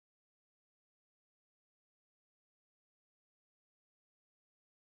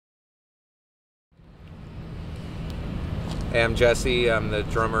Hey, I'm Jesse. I'm the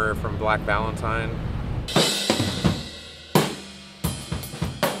drummer from Black Valentine.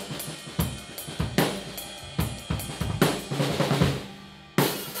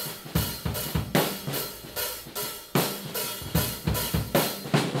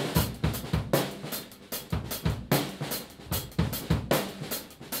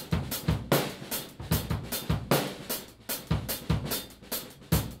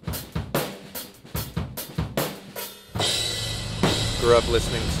 Grew up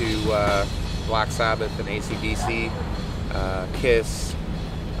listening to Black Sabbath and AC/DC, Kiss,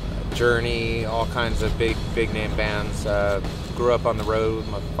 Journey, all kinds of big name bands. Grew up on the road.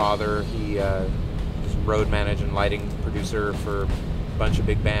 My father, he was road manager and lighting producer for a bunch of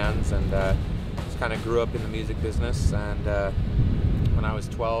big bands, and just kind of grew up in the music business. And when I was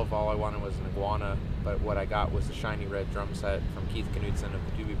 12, all I wanted was an iguana, but what I got was a shiny red drum set from Keith Knutson of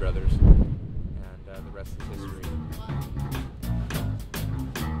the Doobie Brothers, and the rest is history.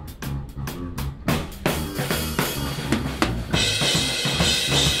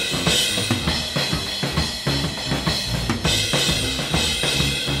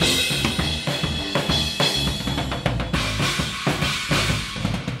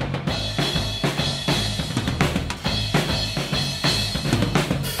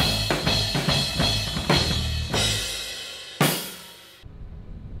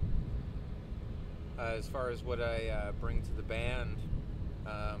 As far as what I bring to the band,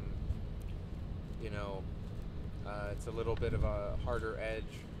 you know, it's a little bit of a harder edge.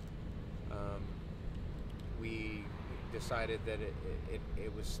 We decided that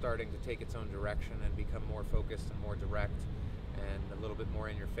it was starting to take its own direction and become more focused and more direct and a little bit more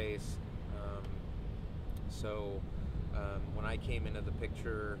in your face. So when I came into the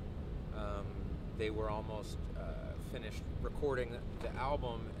picture, they were almost finished recording the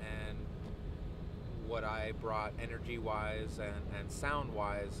album, and what I brought energy-wise and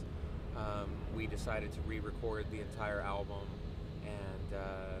sound-wise, we decided to re-record the entire album, and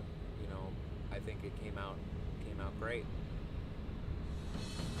you know, I think it came out great.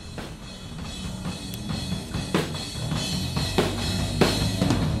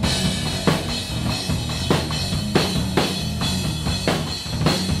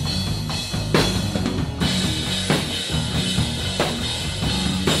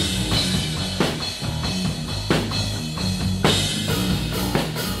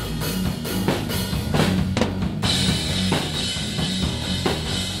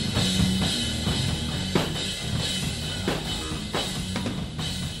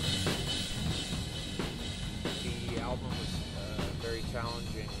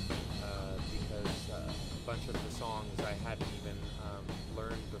 Challenging because a bunch of the songs I hadn't even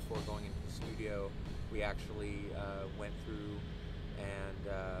learned before going into the studio. We actually went through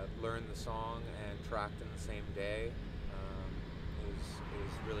and learned the song and tracked in the same day. It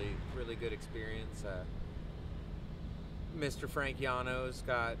was really good experience. Mr. Frank Yano's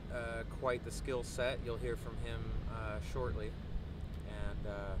got quite the skill set. You'll hear from him shortly, and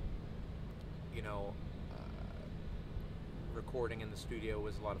you know, recording in the studio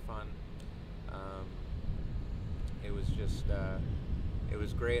was a lot of fun. It was just, it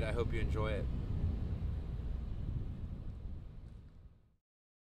was great. I hope you enjoy it.